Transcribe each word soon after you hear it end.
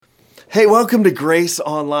Hey, welcome to Grace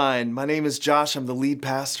Online. My name is Josh. I'm the lead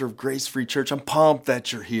pastor of Grace Free Church. I'm pumped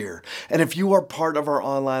that you're here. And if you are part of our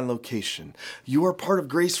online location, you are part of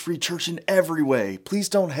Grace Free Church in every way. Please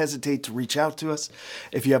don't hesitate to reach out to us.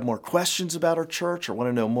 If you have more questions about our church or want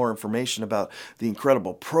to know more information about the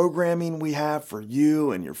incredible programming we have for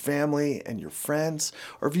you and your family and your friends,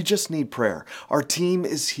 or if you just need prayer, our team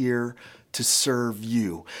is here to serve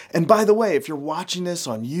you. And by the way, if you're watching this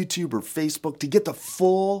on YouTube or Facebook, to get the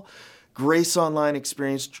full Grace Online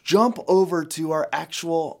experience, jump over to our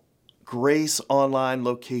actual Grace Online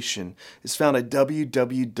location. It's found at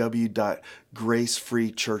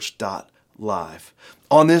www.gracefreechurch.live.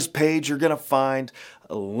 On this page, you're going to find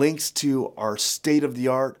links to our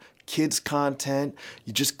state-of-the-art kids content.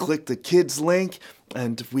 You just click the kids link,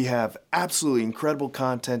 and we have absolutely incredible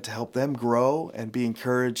content to help them grow and be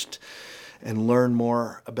encouraged and learn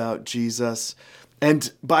more about Jesus.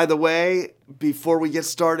 And by the way, before we get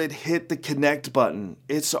started, hit the connect button.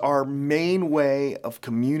 It's our main way of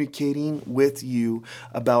communicating with you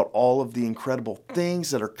about all of the incredible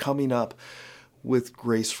things that are coming up with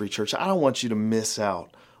Grace Free Church. I don't want you to miss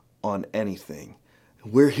out on anything.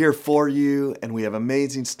 We're here for you, and we have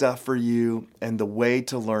amazing stuff for you. And the way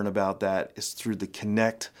to learn about that is through the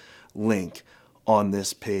connect link on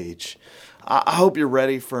this page. I hope you're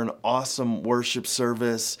ready for an awesome worship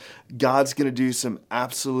service. God's going to do some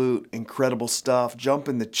absolute incredible stuff. Jump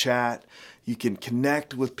in the chat. You can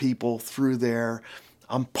connect with people through there.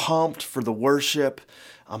 I'm pumped for the worship.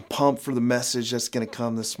 I'm pumped for the message that's going to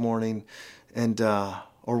come this morning and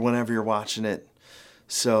or whenever you're watching it.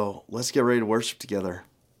 So let's get ready to worship together.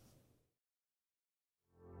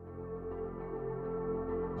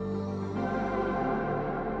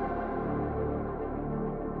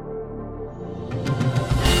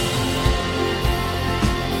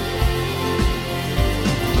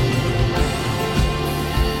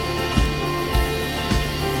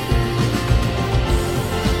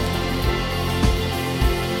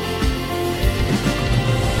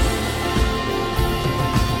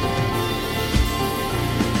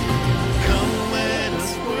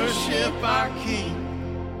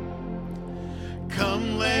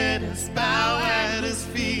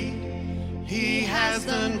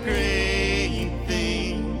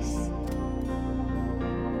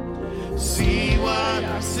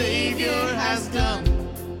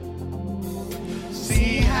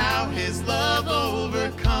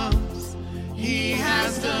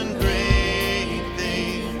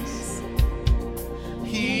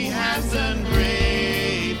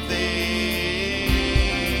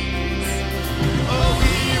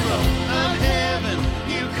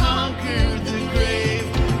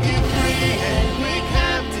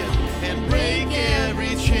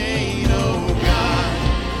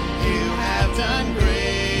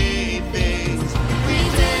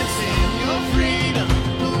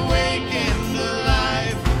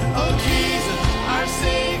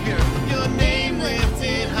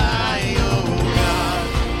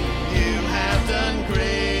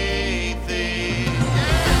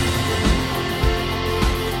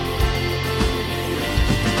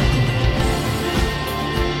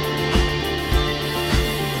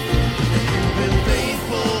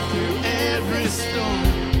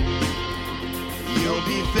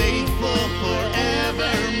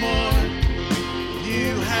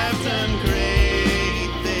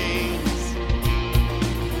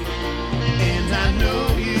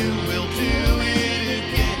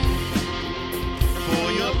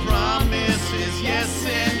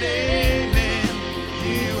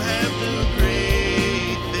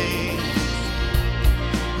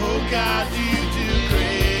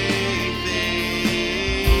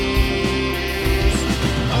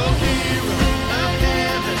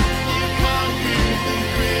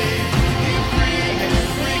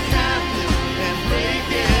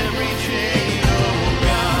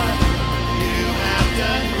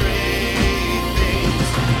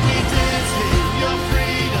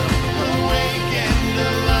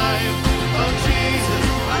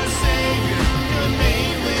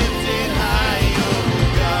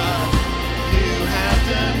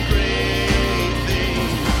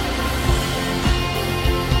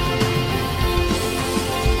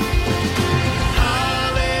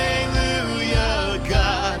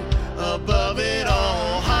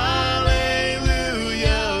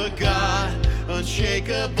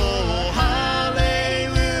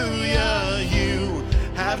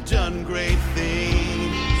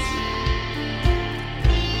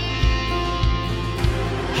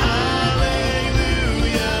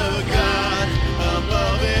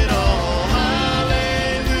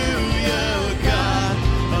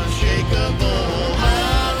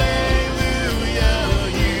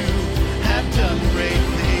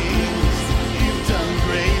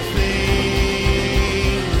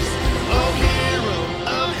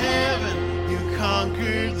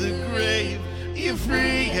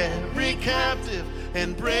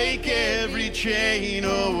 break every chain,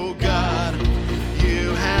 oh God.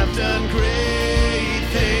 You have done great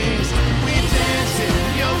things. We dance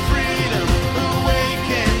in your freedom, awake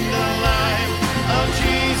in the light of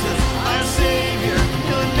Jesus, our Savior,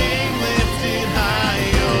 your name lifted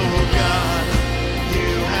high, oh God.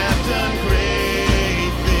 You have done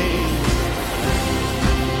great things.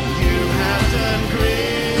 You have done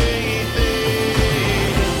great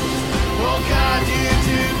things. Oh God, you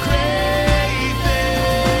do great things.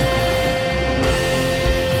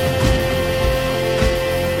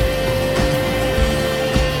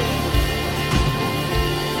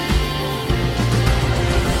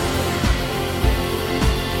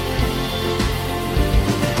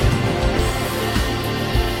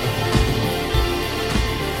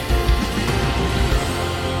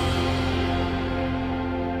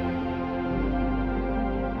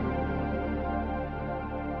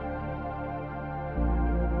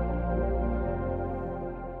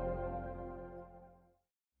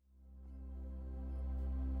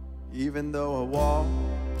 Even though I walk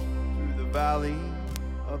through the valley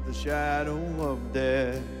of the shadow of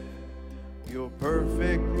death, your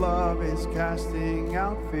perfect love is casting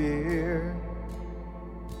out fear.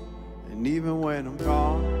 And even when I'm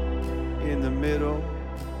caught in the middle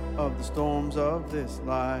of the storms of this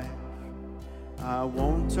life, I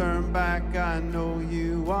won't turn back, I know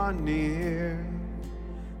you are near.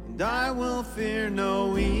 And I will fear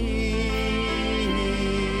no evil,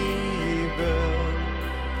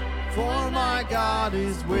 for my God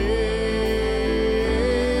is with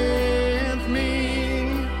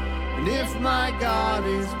me. And if my God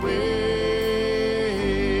is with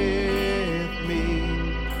me,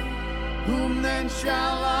 whom then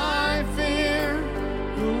shall I fear?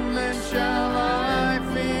 Whom then shall I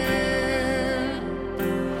fear?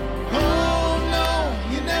 Oh no,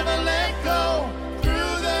 you never let go,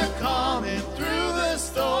 through the calm and through the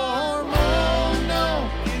storm. Oh no,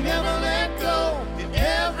 you never let go, in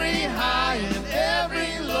every high and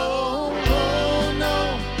every low. Oh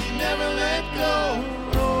no, you never let go.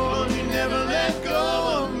 Oh, you never let go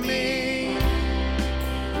of me.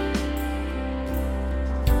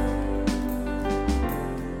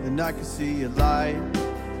 And I can see a light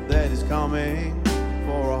that is coming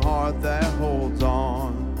for a heart that holds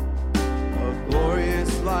on. A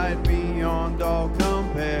glorious light beyond all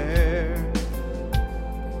compare.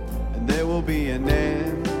 And there will be an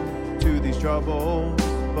end to these troubles,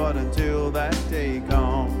 but until that day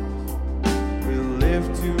comes, we'll live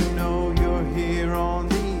to know you're here on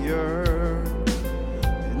the earth.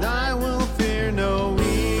 And I will fear no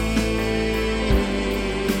evil,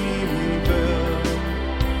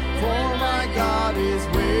 for my God is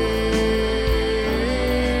with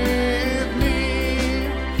me.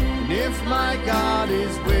 And if my God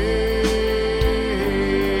is with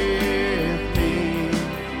me,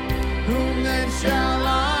 whom then shall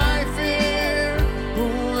I fear?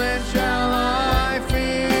 Whom then shall I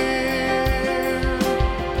fear?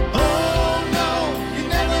 Oh no, you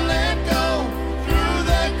never let go, through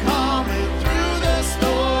the calm and through the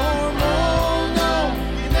storm. Oh no,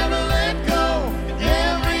 you never let go, in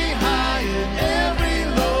every high and every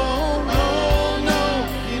low. Oh no,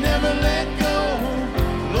 you never let go,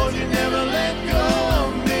 Lord, you never let go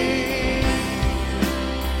of me.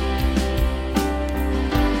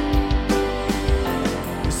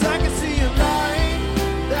 Yes, I can see a light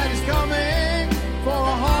that is coming for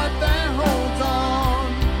a heart that holds on.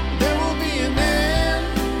 There will be an end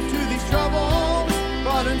to these troubles,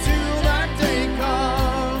 but until that day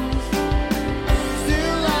comes,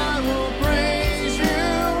 still I will praise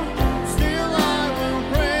you. Still I will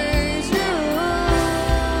praise you.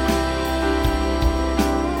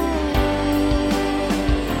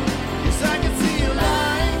 Yes, I can see a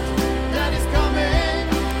light that is coming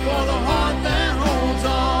for the heart that holds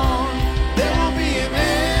on. There will be an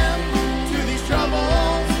end to these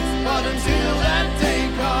troubles, but until that day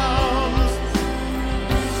comes,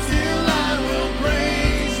 still I will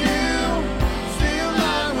praise you. Still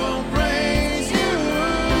I will praise you.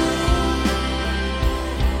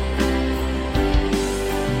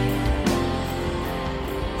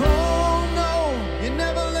 Oh no, you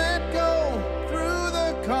never let go, through the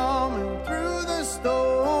calm and through the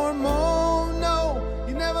storm. Oh no,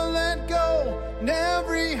 you never let go, in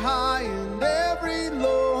every high and every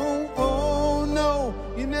low. Oh no,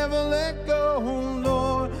 you never let go,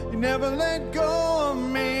 Lord, you never let go of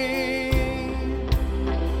me.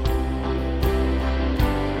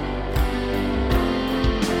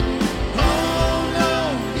 Oh no,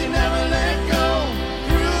 you never let go,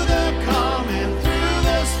 through the calm and through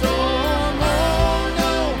the storm. Oh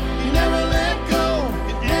no, you never let go,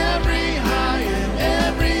 in every high and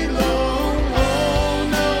every low. Oh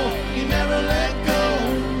no,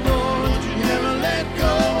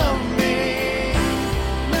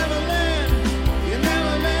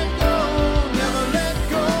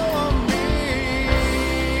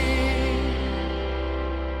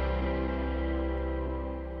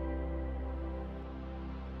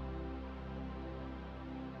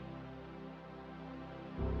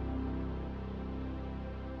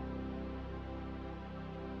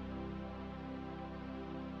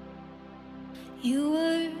 You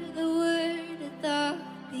were the word at the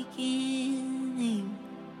beginning,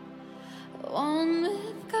 one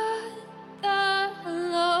with God, the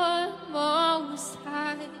Lord Most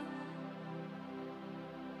High.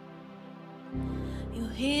 Your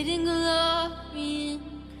hidden glory in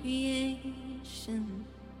creation,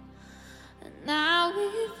 and now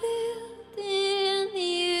revealed in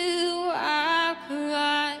you are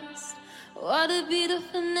Christ. What a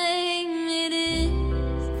beautiful name it is.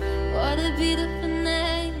 What a beautiful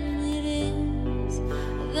name it is.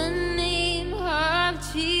 The name of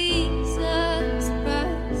Jesus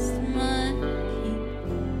Christ, my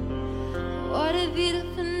King. What a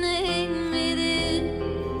beautiful name it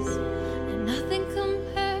is, and nothing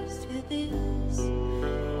compares to this.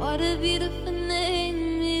 What a beautiful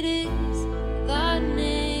name it is, the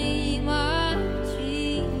name of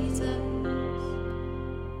Jesus.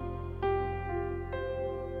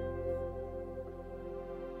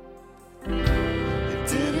 You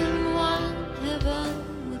didn't want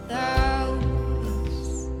heaven without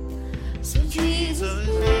us, so Jesus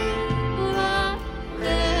brought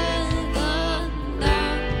heaven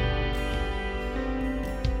down.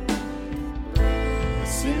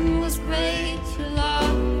 Sin was great, your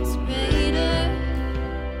love was greater.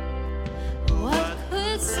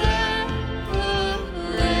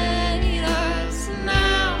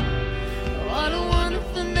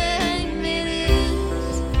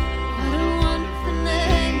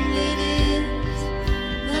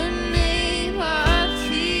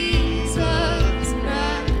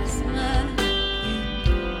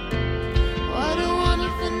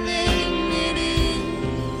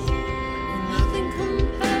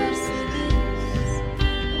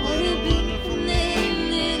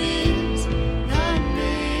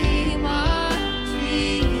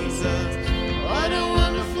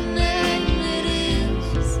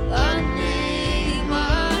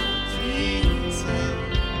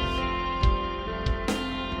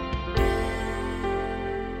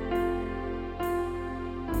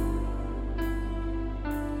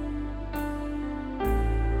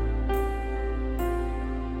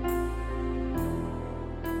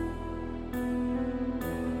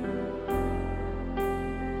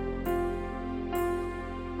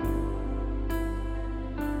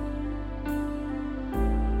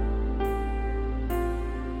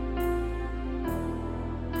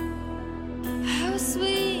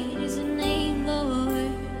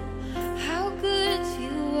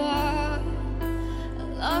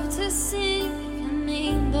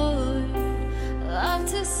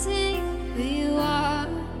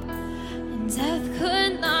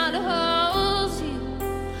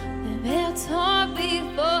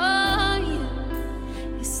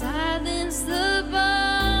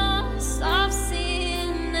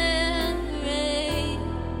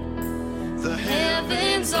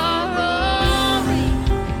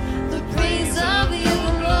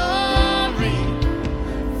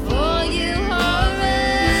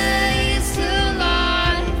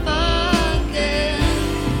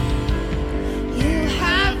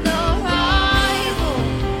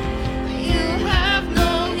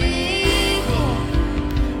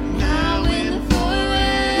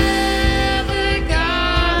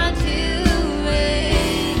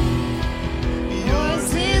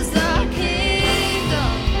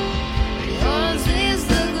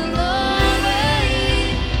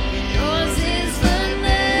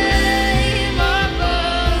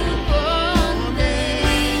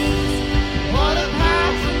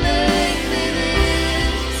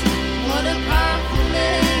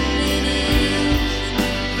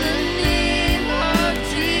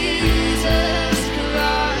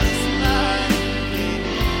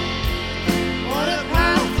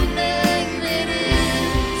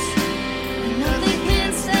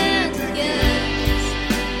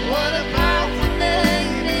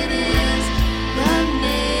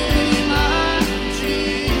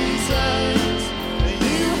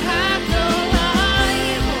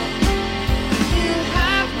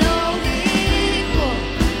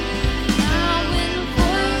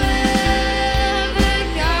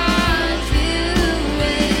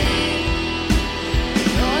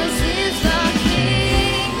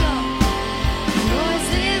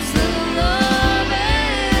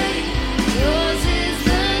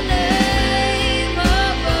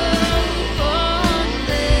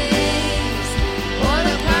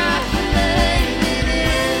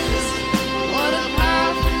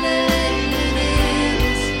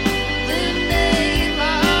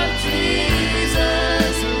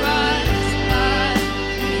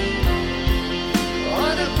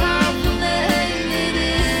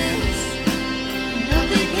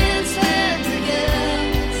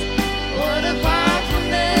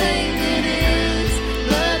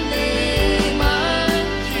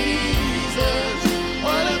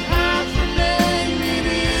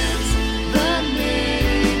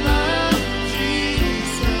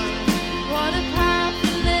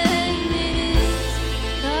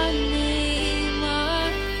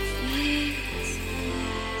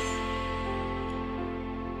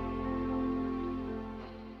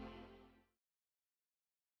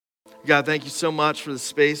 God, thank you so much for the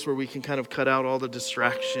space where we can kind of cut out all the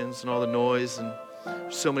distractions and all the noise and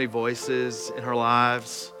so many voices in our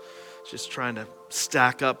lives, just trying to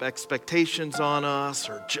stack up expectations on us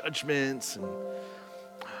or judgments. And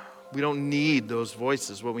we don't need those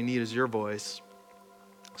voices. What we need is your voice.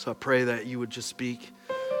 So I pray that you would just speak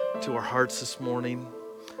to our hearts this morning,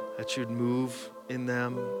 that you'd move in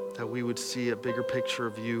them, that we would see a bigger picture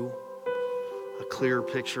of you, a clearer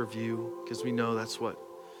picture of you, because we know that's what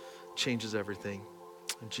changes everything.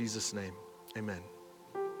 In Jesus' name, amen.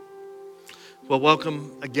 Well,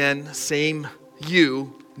 welcome again. Same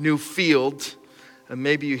you, new field. And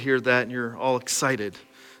maybe you hear that and you're all excited.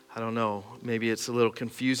 I don't know. Maybe it's a little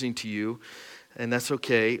confusing to you, and that's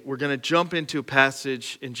okay. We're going to jump into a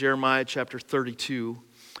passage in Jeremiah chapter 32.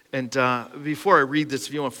 And before I read this,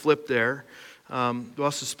 if you want to flip there, we'll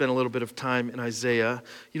also spend a little bit of time in Isaiah.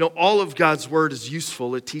 You know, all of God's word is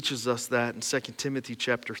useful. It teaches us that in 2 Timothy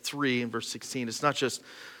chapter 3 and verse 16. It's not just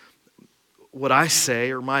what I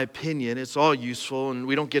say or my opinion. It's all useful, and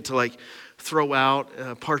we don't get to like throw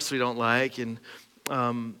out parts we don't like and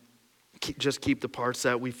just keep the parts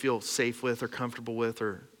that we feel safe with or comfortable with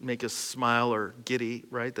or make us smile or giddy,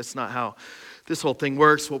 right? That's not how this whole thing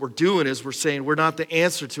works. What we're doing is we're saying we're not the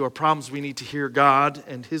answer to our problems. We need to hear God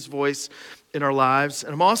and his voice in our lives.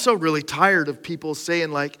 And I'm also really tired of people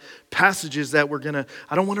saying like passages that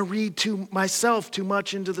I don't want to read myself too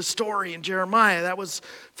much into the story in Jeremiah. That was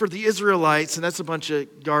for the Israelites, and that's a bunch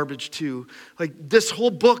of garbage too. Like, this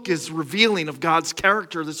whole book is revealing of God's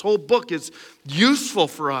character. This whole book is useful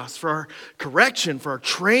for us, for our correction, for our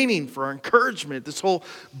training, for our encouragement. This whole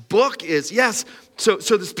book is, yes. So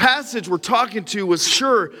this passage we're talking to was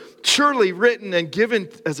surely written and given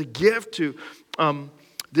as a gift to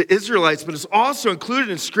the Israelites, but it's also included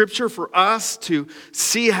in Scripture for us to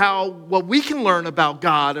see what we can learn about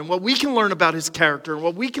God and what we can learn about his character and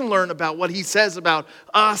what we can learn about what he says about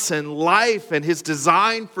us and life and his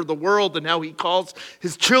design for the world and how he calls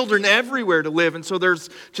his children everywhere to live. And so there's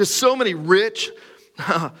just so many rich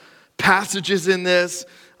passages in this.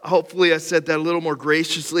 Hopefully I said that a little more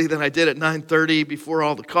graciously than I did at 9:30 before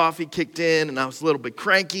all the coffee kicked in and I was a little bit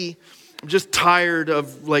cranky. I'm just tired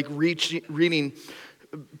of like reading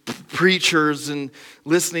preachers and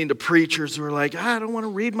listening to preachers who are like, I don't want to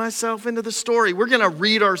read myself into the story. We're going to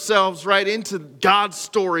read ourselves right into God's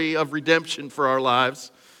story of redemption for our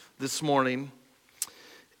lives this morning.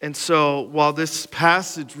 And so while this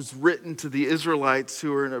passage was written to the Israelites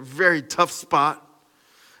who are in a very tough spot,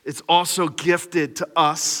 it's also gifted to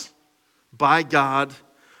us by God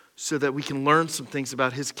so that we can learn some things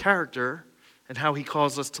about his character and how he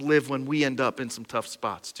calls us to live when we end up in some tough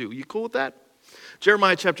spots too. You cool with that?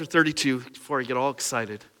 Jeremiah chapter 32, before I get all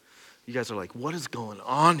excited. You guys are like, what is going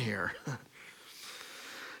on here?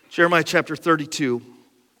 Jeremiah chapter 32.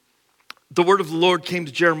 The word of the Lord came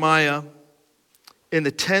to Jeremiah in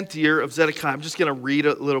the 10th year of Zedekiah. I'm just going to read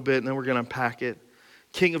a little bit and then we're going to unpack it.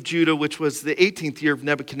 King of Judah, which was the 18th year of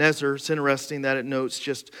Nebuchadnezzar. It's interesting that it notes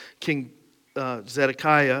just King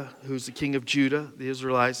Zedekiah, who's the king of Judah, the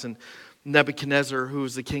Israelites, and Nebuchadnezzar, who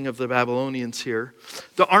was the king of the Babylonians here.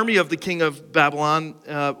 The army of the king of Babylon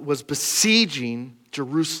was besieging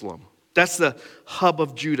Jerusalem. That's the hub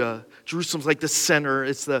of Judah. Jerusalem's like the center.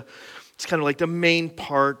 It's kind of like the main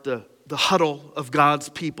part, the huddle of God's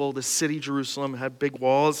people. The city, Jerusalem, had big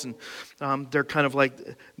walls, and they're kind of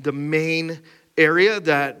like the main area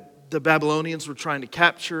that the Babylonians were trying to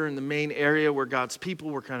capture, and the main area where God's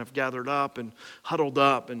people were kind of gathered up and huddled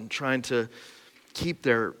up and trying to keep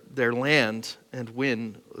their land and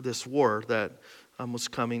win this war that was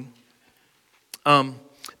coming.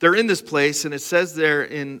 They're in this place, and it says there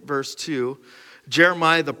in verse 2,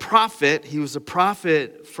 Jeremiah the prophet, he was a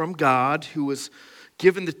prophet from God who was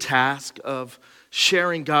given the task of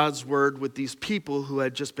sharing God's word with these people who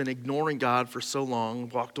had just been ignoring God for so long,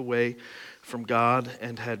 walked away from God,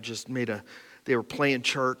 and had just they were playing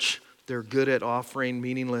church. They're good at offering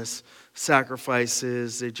meaningless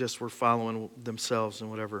sacrifices. They just were following themselves and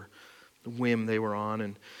whatever whim they were on.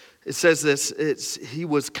 And it says this, he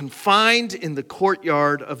was confined in the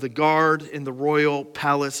courtyard of the guard in the royal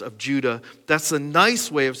palace of Judah. That's a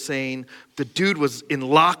nice way of saying the dude was in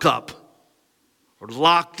lockup or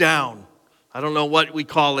locked down. I don't know what we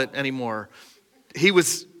call it anymore. He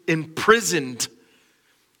was imprisoned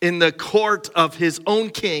in the court of his own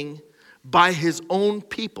king by his own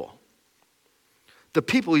people. The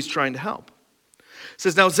people he's trying to help. It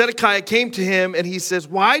says, now Zedekiah came to him and he says,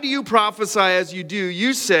 why do you prophesy as you do?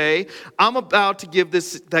 You say, I'm about to give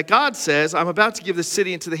this, that God says, I'm about to give this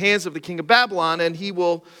city into the hands of the king of Babylon and he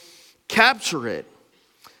will capture it.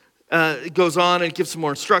 It goes on and gives some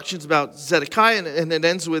more instructions about Zedekiah, and it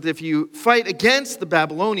ends with, if you fight against the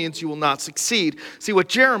Babylonians, you will not succeed. See, what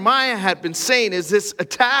Jeremiah had been saying is this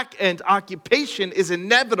attack and occupation is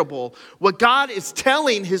inevitable. What God is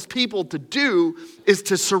telling his people to do is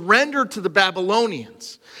to surrender to the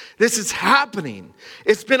Babylonians. This is happening.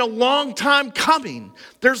 It's been a long time coming.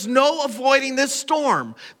 There's no avoiding this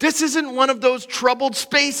storm. This isn't one of those troubled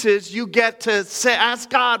spaces you get to say,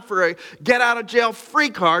 ask God for a get out of jail free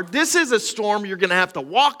card. This is a storm you're going to have to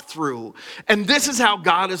walk through. And this is how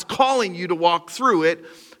God is calling you to walk through it.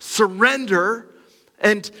 Surrender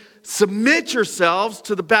and submit yourselves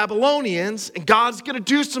to the Babylonians, and God's going to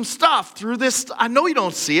do some stuff through this. I know you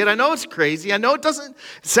don't see it. I know it's crazy. I know it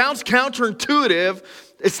sounds counterintuitive.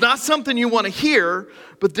 It's not something you want to hear,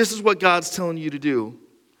 but this is what God's telling you to do.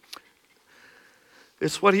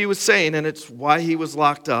 It's what he was saying, and it's why he was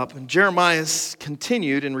locked up. And Jeremiah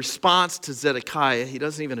continued in response to Zedekiah. He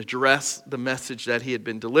doesn't even address the message that he had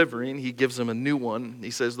been delivering. He gives him a new one.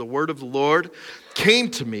 He says, the word of the Lord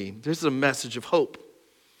came to me. This is a message of hope.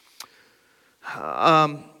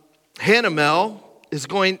 Hanamel is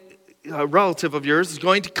going, a relative of yours, is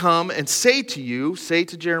going to come and say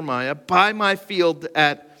to Jeremiah, buy my field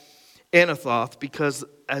at Anathoth, because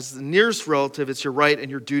as the nearest relative, it's your right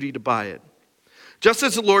and your duty to buy it. Just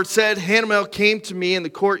as the Lord said, Hanamel came to me in the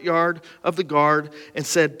courtyard of the guard and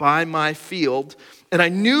said, buy my field. And I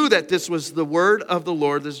knew that this was the word of the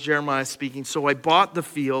Lord, this is Jeremiah speaking, so I bought the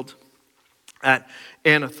field at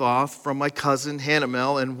Anathoth from my cousin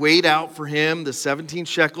Hanamel and weighed out for him the 17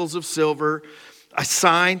 shekels of silver. I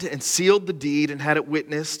signed and sealed the deed and had it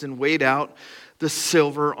witnessed and weighed out the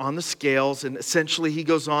silver on the scales. And essentially he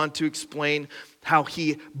goes on to explain how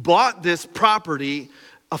he bought this property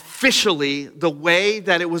officially the way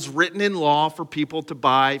that it was written in law for people to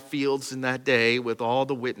buy fields in that day, with all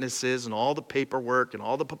the witnesses and all the paperwork and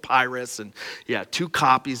all the papyrus, and 2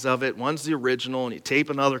 copies of it. One's the original, and you tape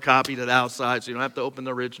another copy to the outside so you don't have to open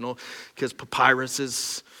the original, because papyrus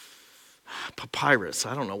is papyrus.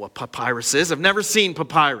 I don't know what papyrus is. I've never seen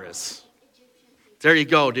papyrus. There you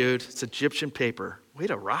go, dude. It's Egyptian paper. Way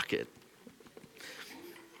to rock it.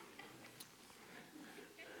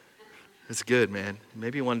 It's good, man.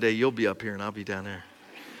 Maybe one day you'll be up here and I'll be down there.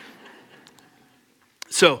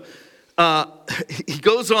 So he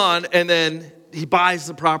goes on, and then he buys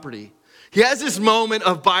the property. He has this moment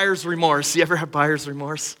of buyer's remorse. You ever have buyer's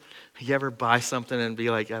remorse? You ever buy something and be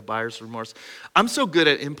like, buyer's remorse? I'm so good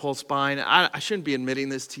at impulse buying. I shouldn't be admitting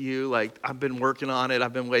this to you. Like, I've been working on it.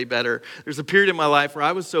 I've been way better. There's a period in my life where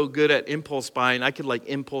I was so good at impulse buying, I could like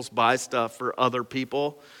impulse buy stuff for other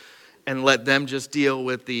people and let them just deal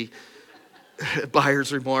with the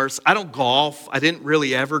buyer's remorse. I don't golf. I didn't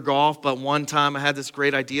really ever golf, but one time I had this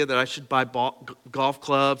great idea that I should buy golf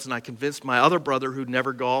clubs, and I convinced my other brother who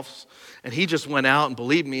never golfs, and he just went out and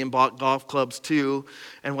believed me and bought golf clubs too,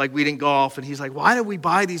 and like we didn't golf, and he's like, why did we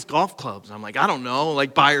buy these golf clubs? I'm like, I don't know,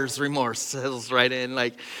 like buyer's remorse settles right in.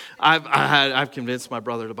 Like I've convinced my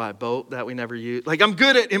brother to buy a boat that we never used. Like, I'm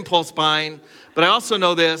good at impulse buying, but I also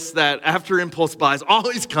know this, that after impulse buys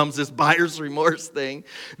always comes this buyer's remorse thing.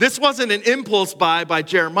 This wasn't an impulse buy by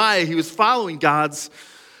Jeremiah. He was following God's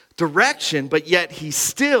direction, but yet he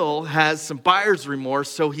still has some buyer's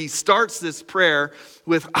remorse. So he starts this prayer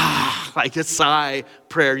with, like a sigh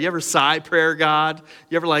prayer. You ever sigh prayer, God?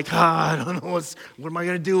 You ever like, I don't know, what am I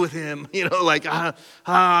going to do with him? You know, like, God,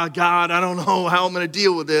 I don't know how I'm going to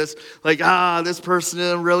deal with this. Like, this person,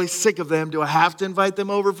 I'm really sick of them. Do I have to invite them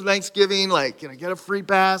over for Thanksgiving? Like, can I get a free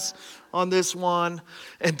pass on this one?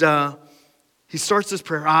 And he starts this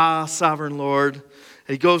prayer, sovereign Lord.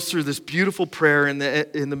 And he goes through this beautiful prayer in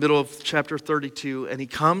the middle of chapter 32, and he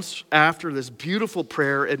comes after this beautiful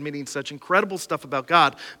prayer admitting such incredible stuff about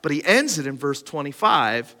God, but he ends it in verse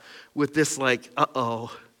 25 with this like,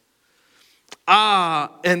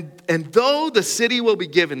 and though the city will be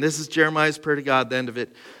given, this is Jeremiah's prayer to God, the end of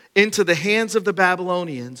it, into the hands of the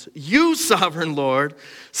Babylonians, you, sovereign Lord,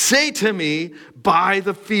 say to me, buy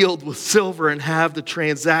the field with silver and have the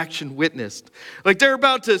transaction witnessed. Like, they're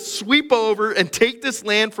about to sweep over and take this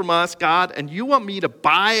land from us, God, and you want me to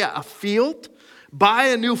buy a field? Buy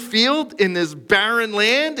a new field in this barren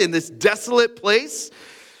land, in this desolate place?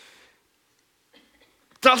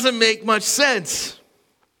 Doesn't make much sense.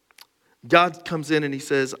 God comes in and he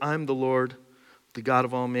says, I'm the Lord, the God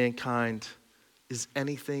of all mankind. Is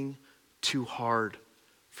anything too hard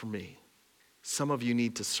for me? Some of you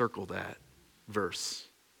need to circle that verse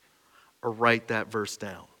or write that verse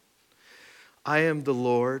down. I am the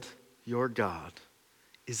Lord, your God.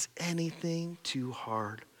 Is anything too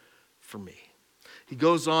hard for me? He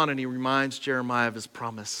goes on and he reminds Jeremiah of his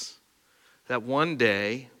promise that one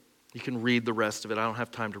day You can read the rest of it. I don't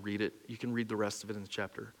have time to read it. You can read the rest of it in the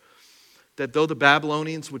chapter. That though the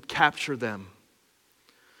Babylonians would capture them,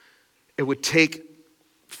 it would take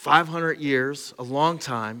 500 years, a long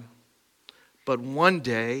time, but one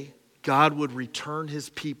day God would return his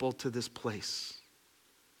people to this place.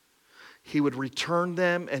 He would return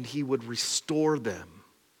them and he would restore them.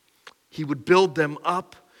 He would build them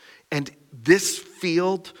up, and this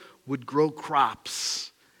field would grow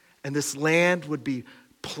crops, and this land would be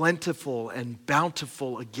plentiful and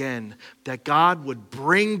bountiful again, that God would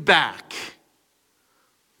bring back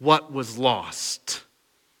what was lost.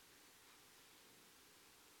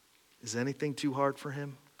 Is anything too hard for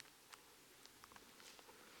him?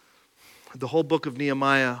 The whole book of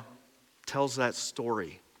Nehemiah tells that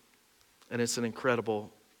story, and it's an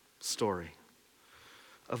incredible story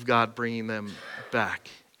of God bringing them back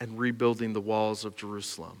and rebuilding the walls of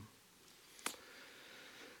Jerusalem.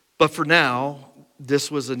 But for now, this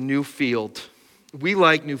was a new field. We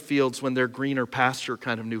like new fields when they're greener pasture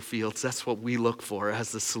kind of new fields. That's what we look for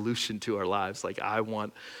as the solution to our lives. Like, I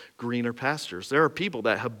want greener pastures. There are people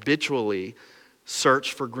that habitually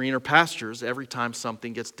search for greener pastures every time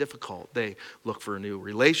something gets difficult. They look for a new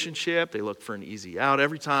relationship. They look for an easy out.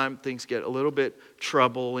 Every time things get a little bit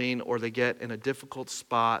troubling, or they get in a difficult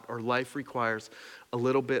spot, or life requires a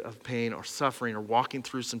little bit of pain or suffering or walking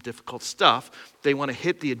through some difficult stuff, they want to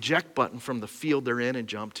hit the eject button from the field they're in and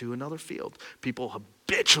jump to another field. People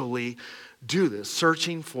habitually do this,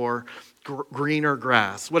 searching for greener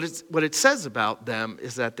grass. What it says about them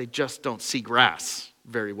is that they just don't see grass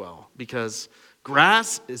very well, because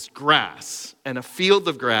grass is grass, and a field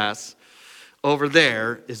of grass over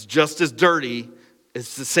there is just as dirty.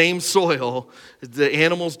 It's the same soil. The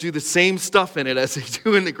animals do the same stuff in it as they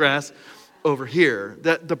do in the grass over here.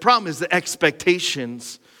 The problem is the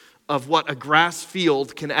expectations of what a grass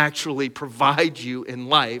field can actually provide you in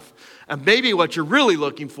life. And maybe what you're really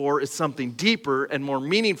looking for is something deeper and more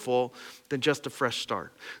meaningful than just a fresh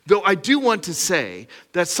start. Though I do want to say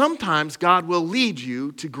that sometimes God will lead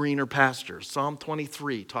you to greener pastures. Psalm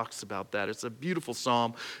 23 talks about that. It's a beautiful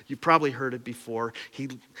psalm. You've probably heard it before. He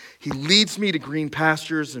leads me to green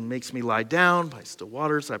pastures and makes me lie down by still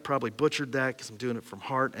waters. I probably butchered that because I'm doing it from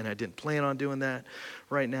heart, and I didn't plan on doing that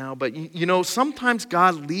right now. But you know, sometimes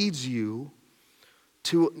God leads you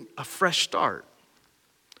to a fresh start,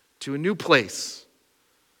 to a new place,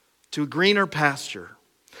 to a greener pasture.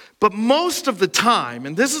 But most of the time,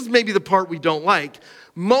 and this is maybe the part we don't like,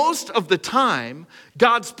 most of the time,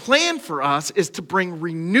 God's plan for us is to bring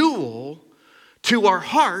renewal to our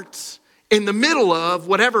hearts in the middle of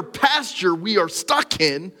whatever pasture we are stuck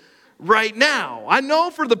in right now. I know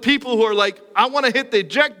for the people who are like, I want to hit the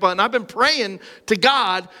eject button, I've been praying to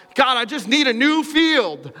God, I just need a new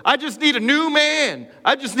field. I just need a new man.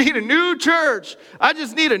 I just need a new church. I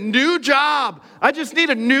just need a new job. I just need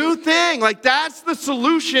a new thing. Like, that's the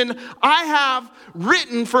solution I have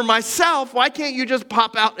written for myself. Why can't you just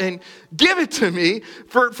pop out and give it to me?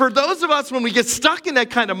 For those of us, when we get stuck in that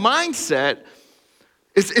kind of mindset,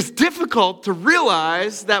 it's difficult to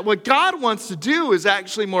realize that what God wants to do is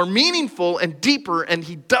actually more meaningful and deeper, and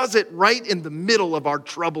he does it right in the middle of our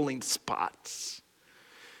troubling spots.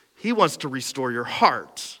 He wants to restore your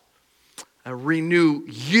heart, and renew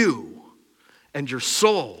you and your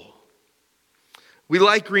soul. We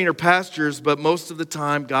like greener pastures, but most of the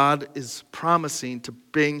time God is promising to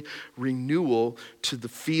bring renewal to the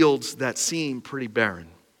fields that seem pretty barren.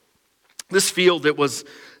 This field, it was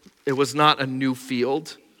not a new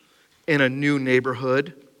field in a new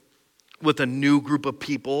neighborhood with a new group of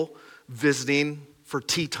people visiting for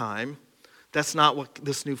tea time. That's not what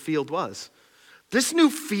this new field was. This new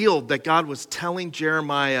field that God was telling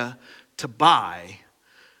Jeremiah to buy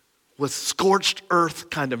was scorched earth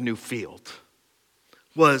kind of new field.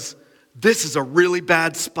 This is a really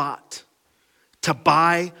bad spot to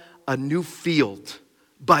buy a new field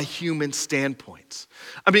by human standpoints.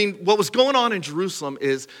 I mean, what was going on in Jerusalem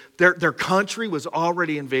is their country was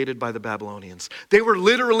already invaded by the Babylonians. They were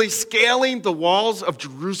literally scaling the walls of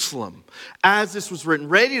Jerusalem as this was written,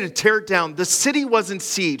 ready to tear it down. The city was in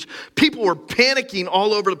siege. People were panicking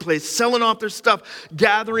all over the place, selling off their stuff,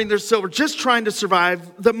 gathering their silver, just trying to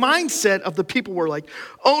survive. The mindset of the people were like,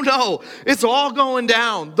 oh no, it's all going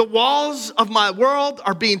down. The walls of my world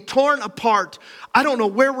are being torn apart. I don't know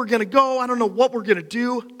where we're going to go. I don't know what we're going to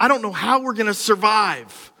do. I don't know how we're going to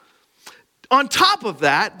survive. On top of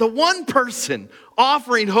that, the one person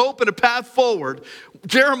offering hope and a path forward,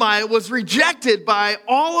 Jeremiah, was rejected by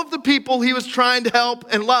all of the people he was trying to help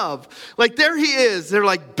and love. Like, there he is. They're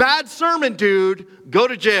like, bad sermon, dude. Go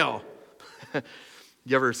to jail.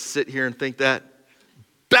 You ever sit here and think that?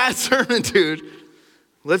 Bad sermon, dude.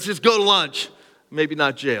 Let's just go to lunch. Maybe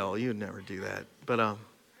not jail. You'd never do that. But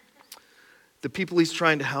the people he's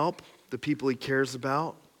trying to help, the people he cares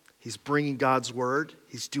about, he's bringing God's word.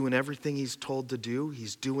 He's doing everything he's told to do.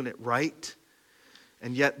 He's doing it right.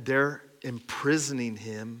 And yet they're imprisoning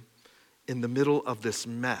him in the middle of this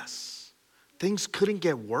mess. Things couldn't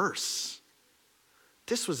get worse.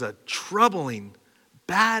 This was a troubling,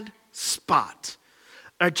 bad spot.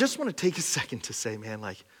 I just want to take a second to say, man,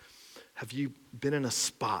 like, have you been in a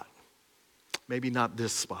spot? Maybe not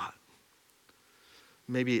this spot.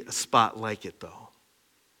 Maybe a spot like it, though.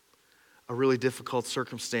 A really difficult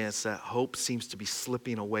circumstance that hope seems to be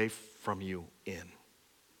slipping away from you in.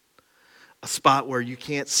 A spot where you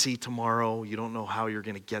can't see tomorrow, you don't know how you're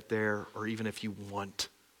going to get there, or even if you want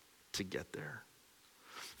to get there.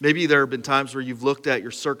 Maybe there have been times where you've looked at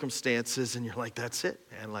your circumstances and you're like, that's it,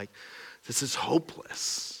 man. Like, this is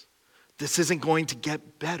hopeless. This isn't going to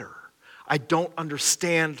get better. I don't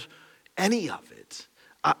understand any of it.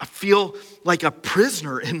 I feel like a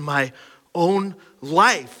prisoner in my own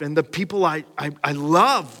life. And the people I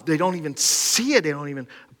love, they don't even see it. They don't even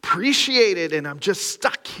appreciate it. And I'm just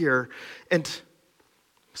stuck here. And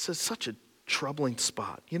this is such a troubling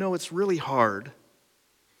spot. You know, it's really hard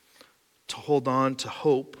to hold on to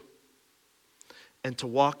hope and to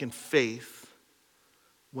walk in faith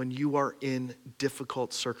when you are in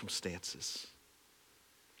difficult circumstances.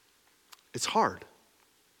 It's hard.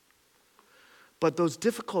 But those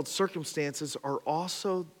difficult circumstances are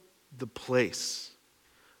also the place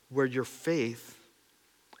where your faith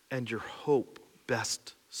and your hope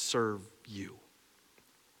best serve you.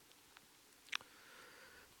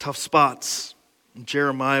 Tough spots.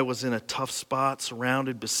 Jeremiah was in a tough spot,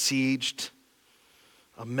 surrounded, besieged,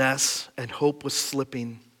 a mess, and hope was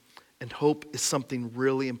slipping. And hope is something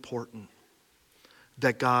really important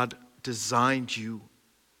that God designed you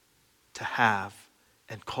to have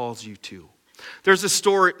and calls you to. There's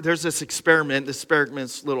this experiment. This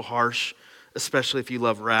experiment's a little harsh, especially if you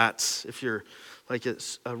love rats. If you're like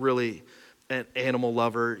a really an animal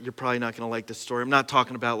lover, you're probably not going to like this story. I'm not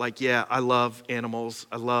talking about like, yeah, I love animals.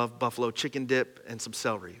 I love buffalo chicken dip and some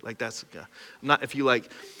celery. Like that's, I'm not if you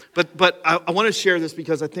like, but I want to share this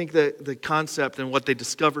because I think that the concept and what they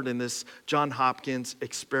discovered in this Johns Hopkins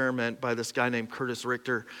experiment by this guy named Curtis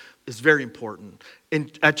Richter is very important.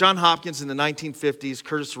 At Johns Hopkins in the 1950s,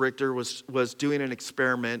 Curtis Richter was doing an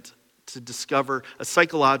experiment to discover a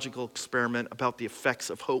psychological experiment about the effects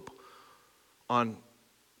of hope on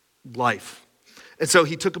life. And so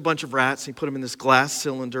he took a bunch of rats, he put them in this glass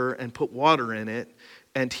cylinder and put water in it,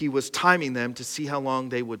 and he was timing them to see how long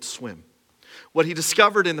they would swim. What he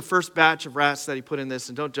discovered in the first batch of rats that he put in this,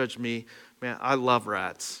 and don't judge me, man, I love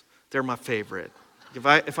rats. They're my favorite. If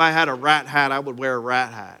I had a rat hat, I would wear a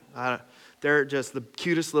rat hat. They're just the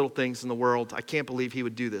cutest little things in the world. I can't believe he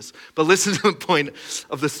would do this. But listen to the point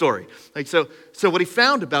of the story. So what he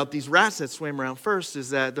found about these rats that swam around first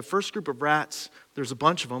is that the first group of rats, there's a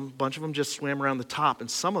bunch of them just swam around the top, and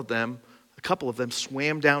a couple of them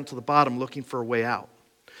swam down to the bottom looking for a way out.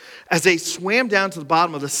 As they swam down to the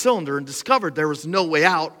bottom of the cylinder and discovered there was no way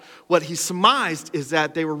out, what he surmised is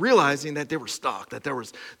that they were realizing that they were stuck, that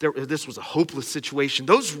this was a hopeless situation.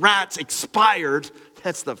 Those rats expired.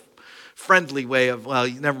 That's the friendly way of, well,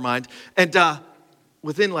 never mind. And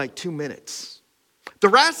within like 2 minutes. The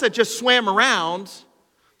rats that just swam around,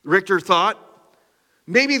 Richter thought,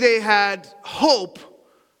 maybe they had hope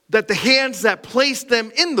that the hands that placed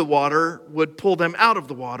them in the water would pull them out of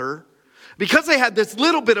the water. Because they had this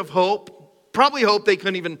little bit of hope, probably hope they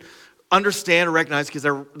couldn't even understand or recognize because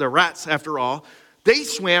they're rats after all, they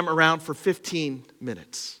swam around for 15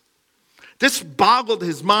 minutes. This boggled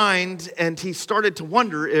his mind, and he started to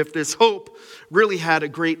wonder if this hope really had a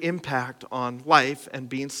great impact on life and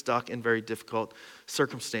being stuck in very difficult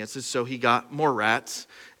circumstances. So he got more rats,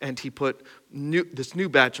 and he put this new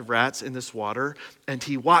batch of rats in this water, and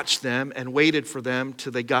he watched them and waited for them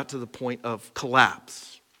till they got to the point of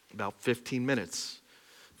collapse. About 15 minutes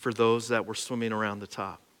for those that were swimming around the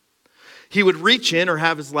top. He would reach in or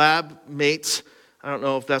have his lab mates, I don't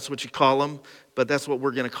know if that's what you call them, but that's what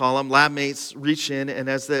we're going to call them. Lab mates reach in, and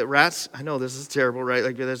as the rats, I know this is terrible, right?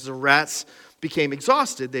 Like as the rats became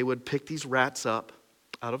exhausted, they would pick these rats up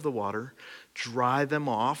out of the water, dry them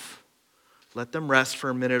off, let them rest for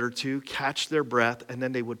a minute or two, catch their breath, and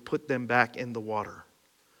then they would put them back in the water.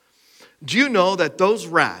 Do you know that those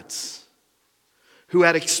rats who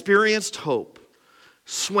had experienced hope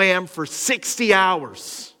swam for 60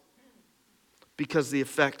 hours because of the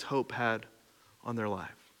effect hope had on their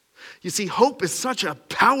life? You see, hope is such a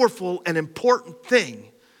powerful and important thing.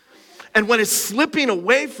 And when it's slipping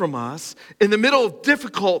away from us in the middle of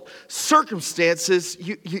difficult circumstances,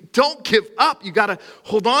 you don't give up. You got to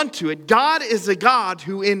hold on to it. God is a God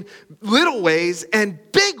who in little ways and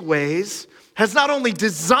big ways has not only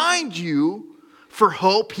designed you for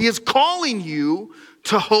hope, he is calling you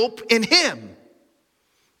to hope in him.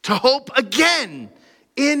 To hope again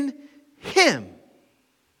in him.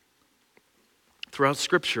 Throughout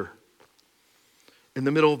Scripture, in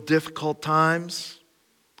the middle of difficult times,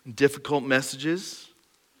 difficult messages,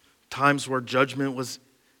 times where judgment was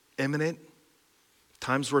imminent,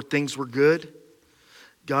 times where things were good,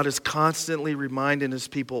 God is constantly reminding his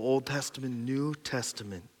people, Old Testament, New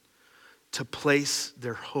Testament, to place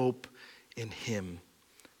their hope in him.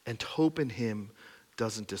 And hope in him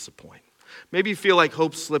doesn't disappoint. Maybe you feel like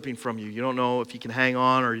hope's slipping from you. You don't know if you can hang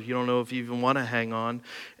on, or you don't know if you even want to hang on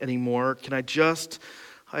anymore. Can I just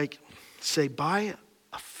say, buy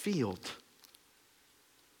a field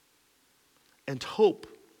and hope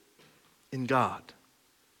in God?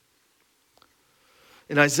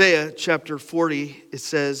 In Isaiah chapter 40, it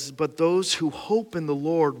says, but those who hope in the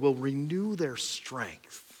Lord will renew their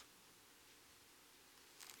strength.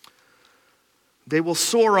 They will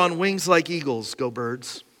soar on wings like eagles. Go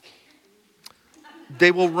birds.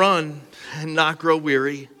 They will run and not grow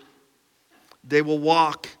weary. They will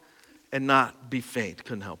walk and not be faint.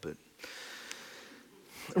 Couldn't help it.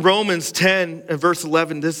 Romans 10 and verse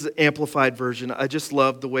 11, this is the Amplified Version. I just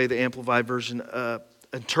love the way the Amplified Version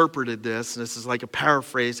interpreted this. And this is like a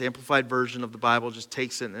paraphrase. Amplified Version of the Bible just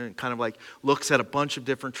takes it and kind of like looks at a bunch of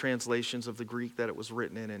different translations of the Greek that it was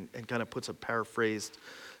written in and kind of puts a paraphrased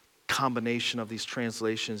combination of these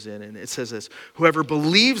translations in. And it says this: whoever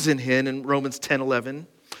believes in him, in Romans 10:11,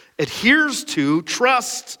 adheres to,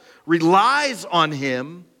 trusts, relies on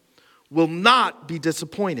him, will not be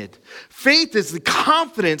disappointed. Faith is the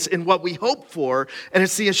confidence in what we hope for, and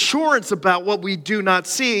it's the assurance about what we do not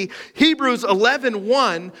see. Hebrews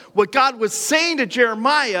 11:1, what God was saying to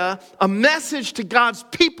Jeremiah, a message to God's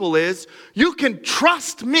people is, you can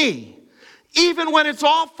trust me. Even when it's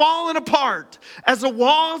all falling apart, as the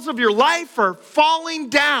walls of your life are falling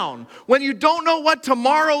down, when you don't know what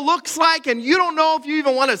tomorrow looks like and you don't know if you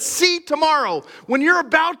even want to see tomorrow, when you're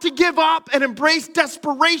about to give up and embrace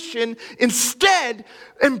desperation, instead,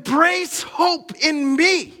 embrace hope in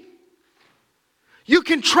me. You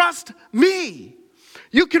can trust me.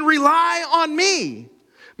 You can rely on me.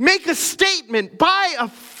 Make a statement, buy a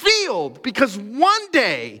field, because one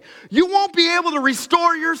day you won't be able to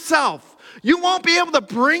restore yourself. You won't be able to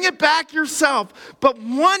bring it back yourself, but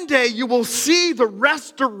one day you will see the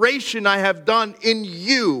restoration I have done in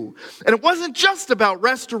you. And it wasn't just about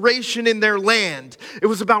restoration in their land. It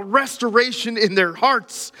was about restoration in their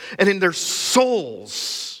hearts and in their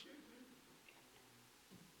souls.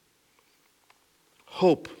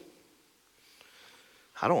 Hope.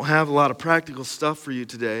 I don't have a lot of practical stuff for you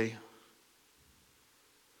today,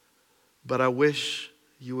 but I wish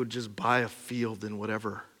you would just buy a field in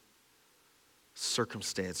whatever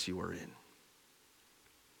circumstance you are in.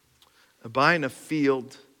 Buying a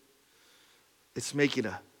field, it's making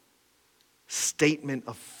a statement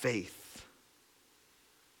of faith.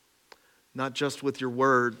 Not just with your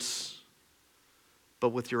words, but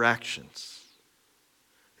with your actions.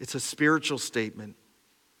 It's a spiritual statement,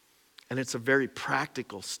 and it's a very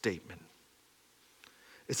practical statement.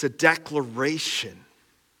 It's a declaration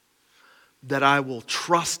that I will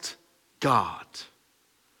trust God.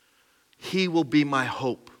 He will be my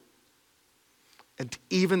hope. And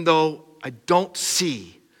even though I don't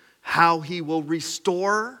see how he will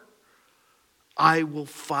restore, I will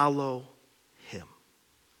follow him.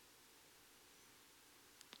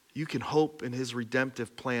 You can hope in his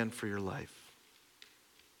redemptive plan for your life.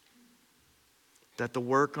 That the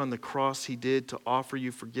work on the cross he did to offer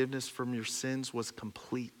you forgiveness from your sins was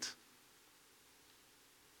complete.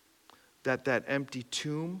 That empty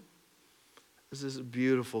tomb, this is a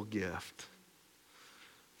beautiful gift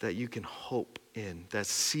that you can hope in, that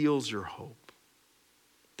seals your hope,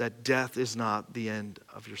 that death is not the end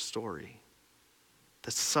of your story,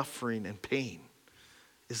 that suffering and pain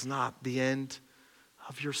is not the end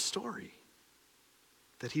of your story,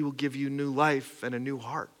 that he will give you new life and a new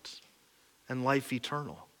heart and life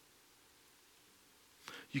eternal.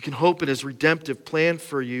 You can hope in his redemptive plan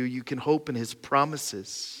for you. You can hope in his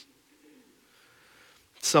promises,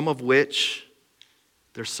 some of which,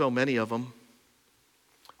 there's so many of them,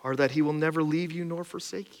 are that he will never leave you nor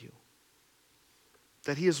forsake you.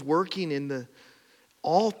 That he is working in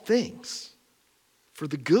all things for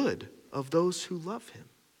the good of those who love him.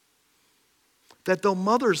 That though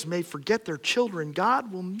mothers may forget their children,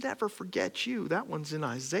 God will never forget you. That one's in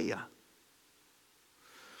Isaiah.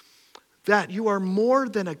 that you are more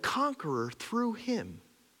than a conqueror through him,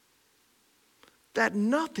 that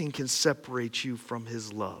nothing can separate you from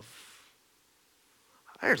his love.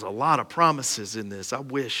 There's a lot of promises in this. I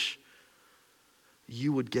wish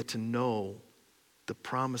you would get to know the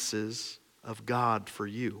promises of God for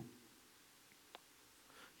you.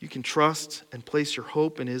 You can trust and place your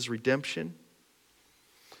hope in his redemption.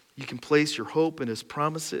 You can place your hope in his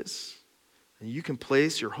promises. And you can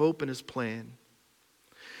place your hope in his plan.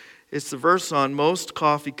 It's the verse on most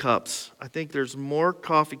coffee cups. I think there's more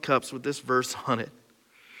coffee cups with this verse on it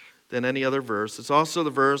than any other verse. It's also the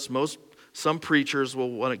verse some preachers will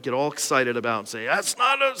want to get all excited about and say, that's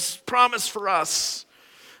not a promise for us.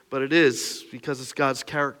 But it is, because it's God's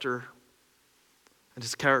character. And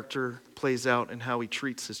his character plays out in how he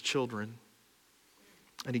treats his children.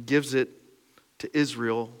 And he gives it to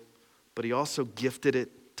Israel, but he also gifted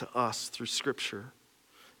it to us through Scripture.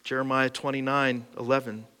 Jeremiah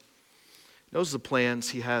 29:11 knows the plans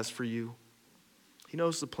he has for you. He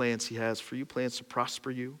knows the plans he has for you, plans to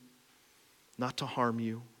prosper you, not to harm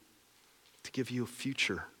you, to give you a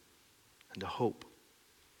future and a hope.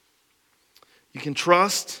 You can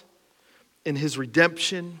trust in his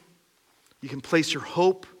redemption. You can place your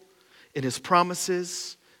hope in his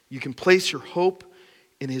promises. You can place your hope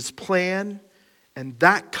in his plan. And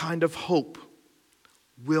that kind of hope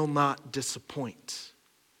will not disappoint.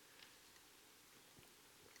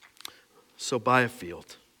 So buy a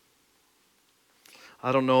field.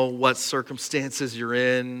 I don't know what circumstances you're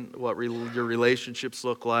in, what your relationships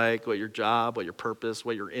look like, what your job, what your purpose,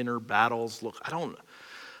 what your inner battles look. I don't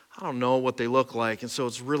know what they look like, and so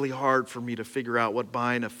it's really hard for me to figure out what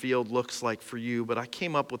buying a field looks like for you, but I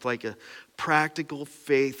came up with like a practical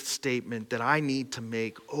faith statement that I need to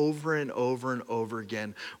make over and over and over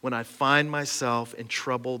again when I find myself in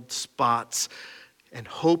troubled spots and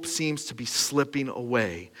hope seems to be slipping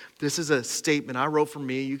away. This is a statement I wrote for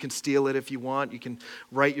me. You can steal it if you want. You can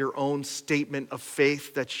write your own statement of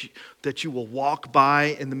faith that you will walk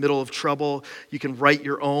by in the middle of trouble. You can write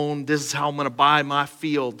your own, this is how I'm going to buy my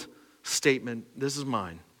field statement. This is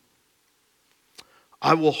mine.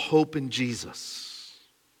 I will hope in Jesus.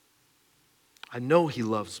 I know he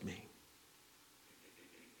loves me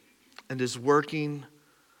and is working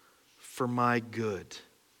for my good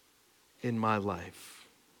in my life.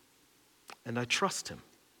 And I trust him.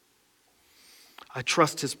 I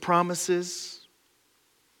trust his promises.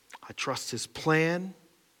 I trust his plan.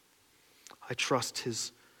 I trust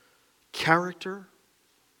his character.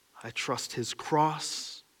 I trust his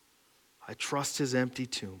cross. I trust his empty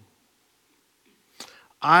tomb.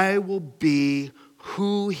 I will be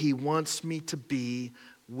who he wants me to be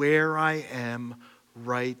where I am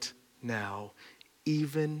right now,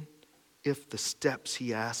 even if the steps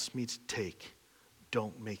he asks me to take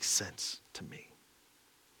don't make sense to me.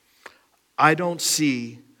 I don't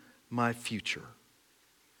see my future,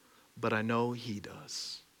 but I know he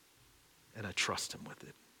does, and I trust him with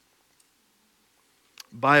it.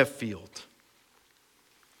 Buy a field.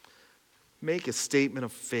 Make a statement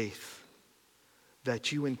of faith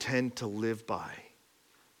that you intend to live by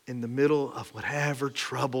in the middle of whatever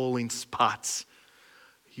troubling spots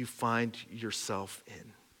you find yourself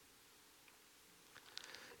in.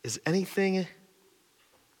 Is anything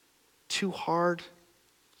too hard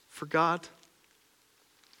for God?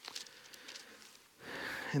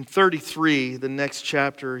 In 33, the next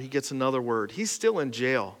chapter, he gets another word. He's still in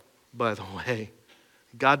jail, by the way.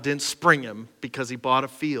 God didn't spring him because he bought a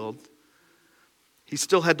field. He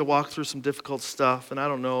still had to walk through some difficult stuff, and I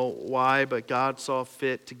don't know why, but God saw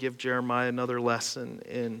fit to give Jeremiah another lesson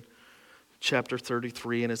in chapter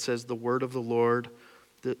 33, and it says, the word of the Lord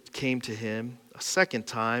that came to him a second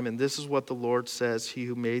time, and this is what the Lord says, he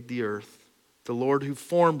who made the earth, the Lord who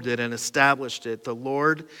formed it and established it, the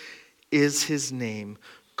Lord is his name.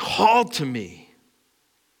 Call to me,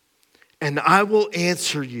 and I will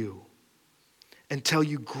answer you and tell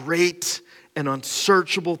you great and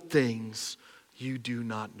unsearchable things you do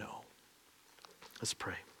not know. Let's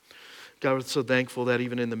pray. God, we're so thankful that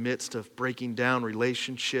even in the midst of breaking down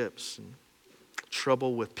relationships and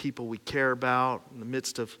trouble with people we care about, in the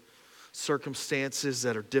midst of circumstances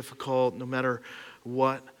that are difficult, no matter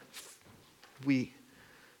what we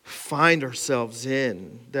find ourselves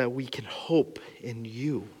in, that we can hope in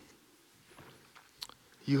you.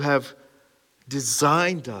 You have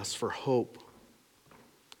designed us for hope,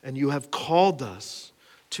 and you have called us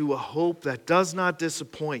to a hope that does not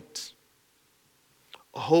disappoint,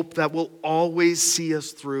 a hope that will always see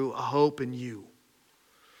us through, a hope in you.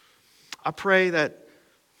 I pray that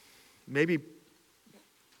maybe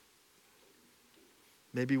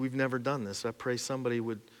we've never done this. I pray somebody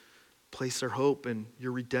would place their hope in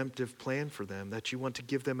your redemptive plan for them, that you want to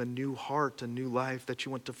give them a new heart, a new life, that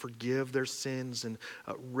you want to forgive their sins and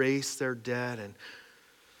erase their debt and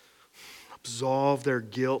absolve their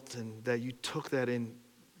guilt, and that you took that in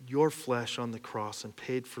your flesh on the cross and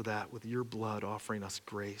paid for that with your blood, offering us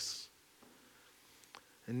grace.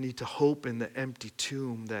 And need to hope in the empty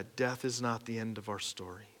tomb that death is not the end of our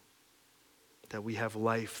story, that we have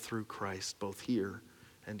life through Christ, both here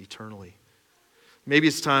and eternally. Maybe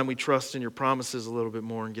it's time we trust in your promises a little bit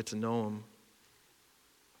more and get to know them,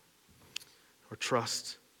 or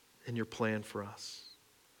trust in your plan for us.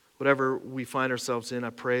 Whatever we find ourselves in,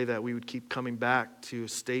 I pray that we would keep coming back to a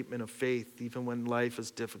statement of faith, even when life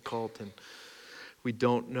is difficult and we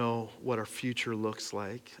don't know what our future looks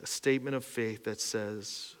like. A statement of faith that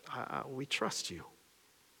says, we trust you.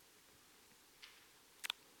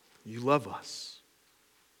 You love us.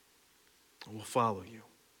 And we'll follow you.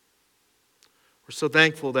 We're so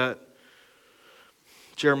thankful that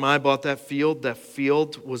Jeremiah bought that field. That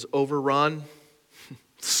field was overrun,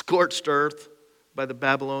 scorched earth by the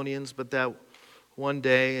Babylonians, but that one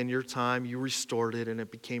day in your time you restored it and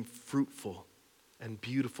it became fruitful and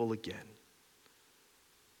beautiful again.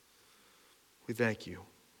 We thank you.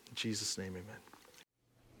 In Jesus' name, amen.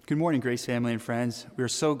 Good morning, Grace family and friends. We are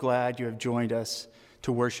so glad you have joined us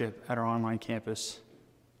to worship at our online campus.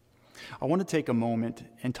 I want to take a moment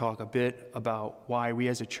and talk a bit about why we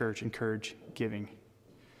as a church encourage giving.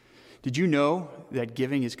 Did you know that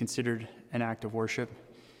giving is considered an act of worship?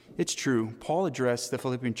 It's true. Paul addressed the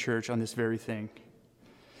Philippian church on this very thing.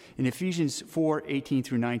 In Ephesians 4:18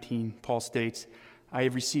 through 19, Paul states, I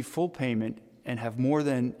have received full payment and have more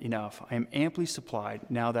than enough. I am amply supplied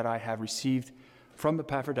now that I have received from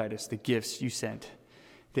Epaphroditus the gifts you sent.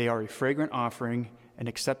 They are a fragrant offering, an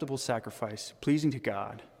acceptable sacrifice, pleasing to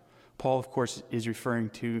God. Paul, of course, is referring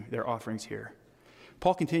to their offerings here.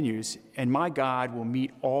 Paul continues, and my God will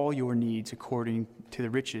meet all your needs according to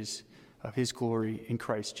the riches of his glory in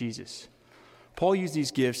Christ Jesus. Paul used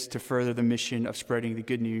these gifts to further the mission of spreading the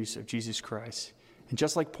good news of Jesus Christ. And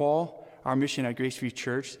just like Paul, our mission at Grace Free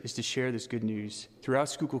Church is to share this good news throughout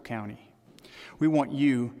Schuylkill County. We want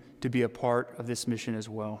you to be a part of this mission as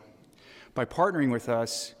well. By partnering with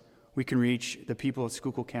us, we can reach the people of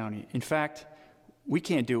Schuylkill County. In fact, we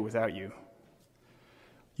can't do it without you.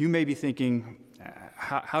 You may be thinking,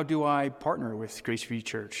 how do I partner with Grace Free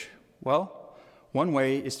Church? Well, one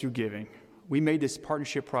way is through giving. We made this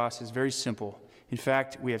partnership process very simple. In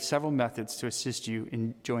fact, we have several methods to assist you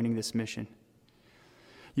in joining this mission.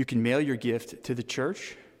 You can mail your gift to the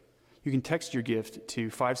church. You can text your gift to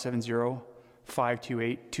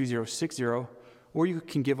 570-528-2060, or you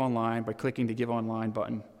can give online by clicking the Give Online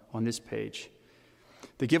button on this page.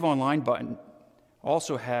 The Give Online button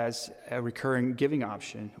also has a recurring giving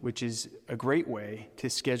option, which is a great way to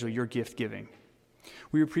schedule your gift giving.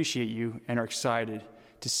 We appreciate you and are excited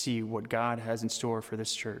to see what God has in store for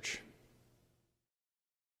this church.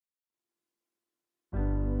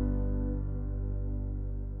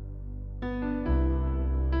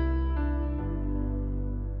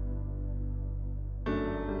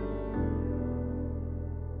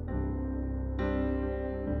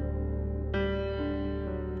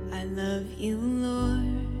 I love you,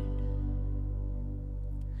 Lord.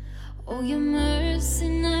 Oh, your mercy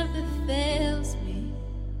never fails me.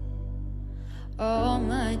 All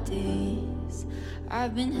my days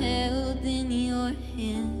I've been held in your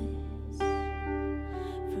hands.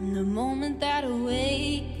 From the moment that I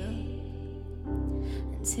wake up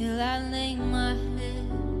until I lay my head,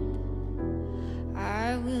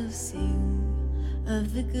 I will sing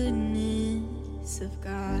of the goodness of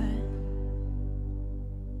God.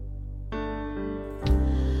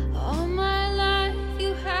 All my life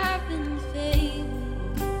you have been faithful.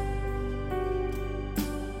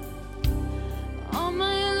 All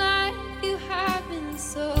my life you have been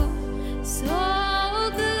so,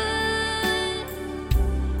 so good.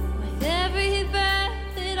 With every breath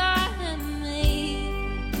that I have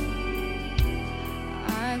made,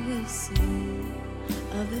 I will sing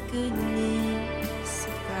of the goodness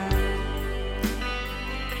of God.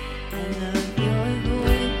 I love your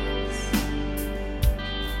voice.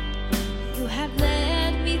 You have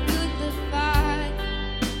led me through the fire,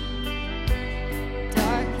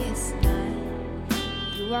 darkest night.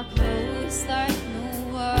 You are close like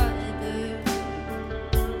no other.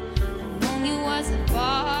 I've known you as a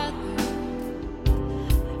father.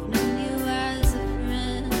 I've known you as a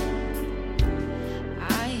friend.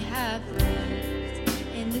 I have lived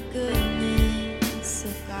in the goodness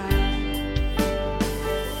of God.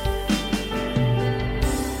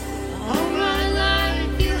 All my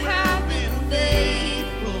life you have been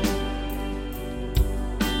faithful.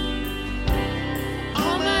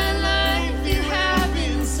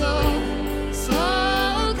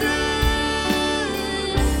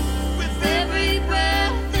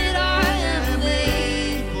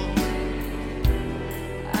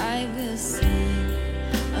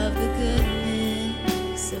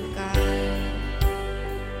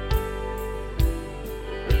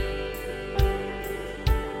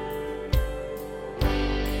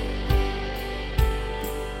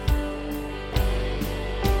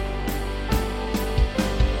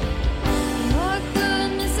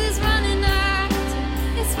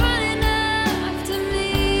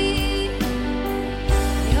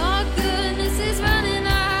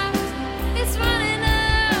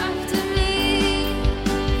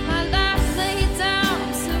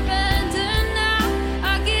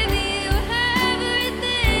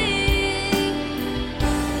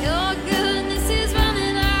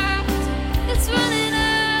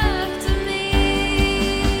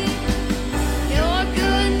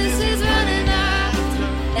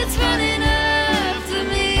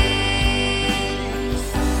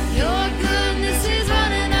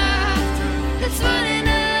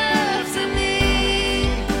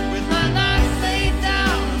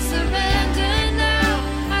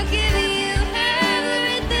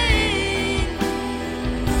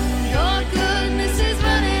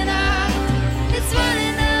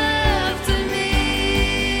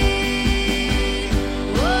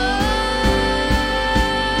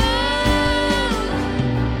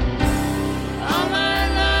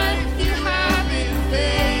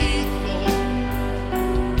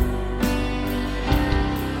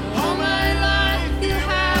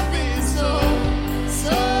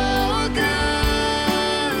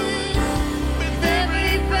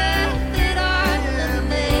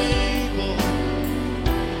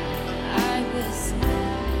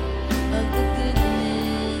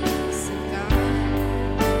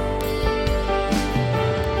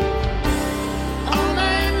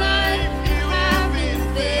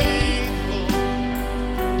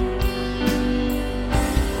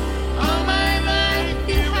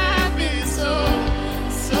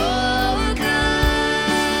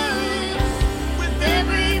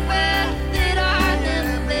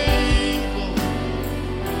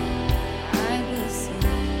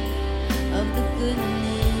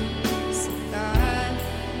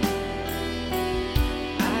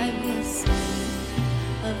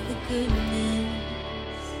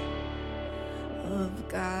 of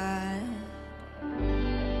God.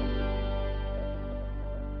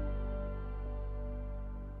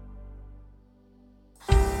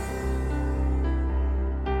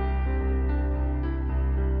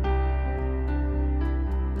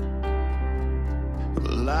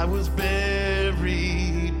 Well, I was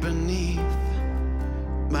buried beneath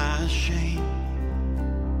my shame.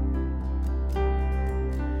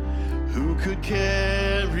 Who could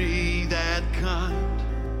carry that kind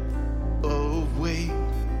of weight?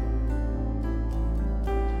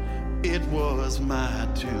 It was my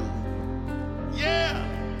tomb, yeah,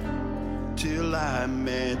 till I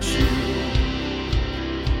met you.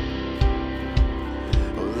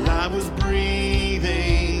 Well, I was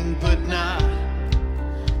breathing, but not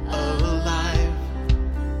alive.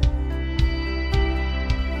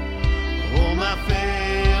 All my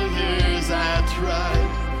failures I tried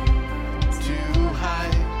to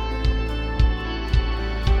hide.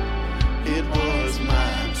 It was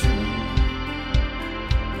my tomb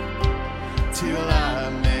till I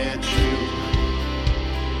met you.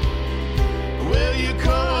 Well, you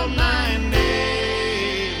called my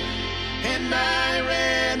name and I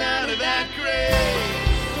ran out of that grave.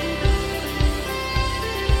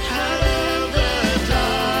 Out of the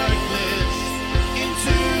darkness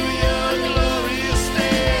into your glorious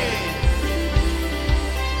day.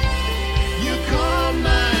 You called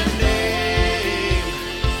my name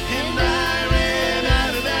and I ran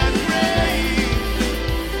out of that grave.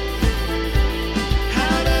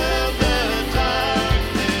 Out of the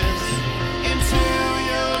darkness into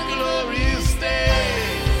your glorious day.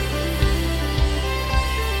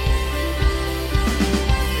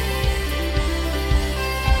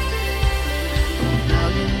 Now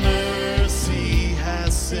your mercy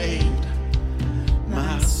has saved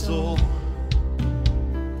my soul.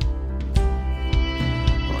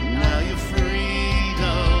 Oh, now your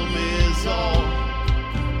freedom is all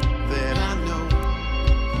that I know.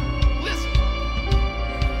 Listen,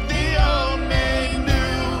 the old made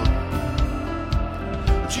new.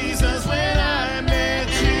 Jesus, when I met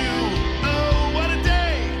you, oh, what a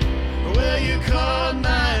day. Well, you called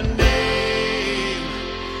my name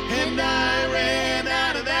and I ran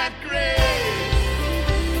out of that grave.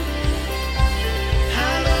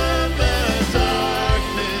 Out of the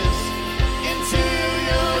darkness into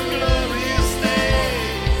your glorious day.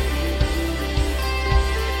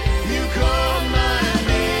 You called my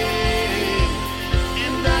name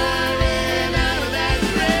and I ran out of that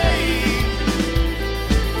grave.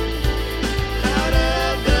 Out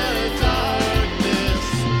of the darkness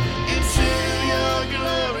into your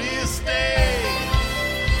glorious day.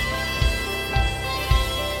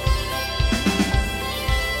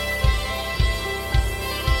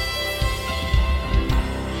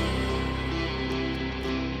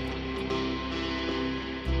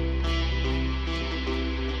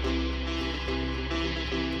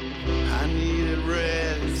 I needed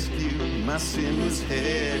rescue, my sin was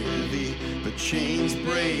heavy, but chains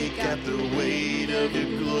break at the weight of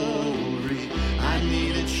your glory. I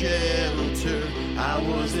needed shelter, I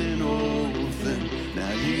was an orphan,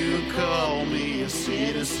 now you call me a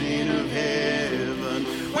citizen of heaven.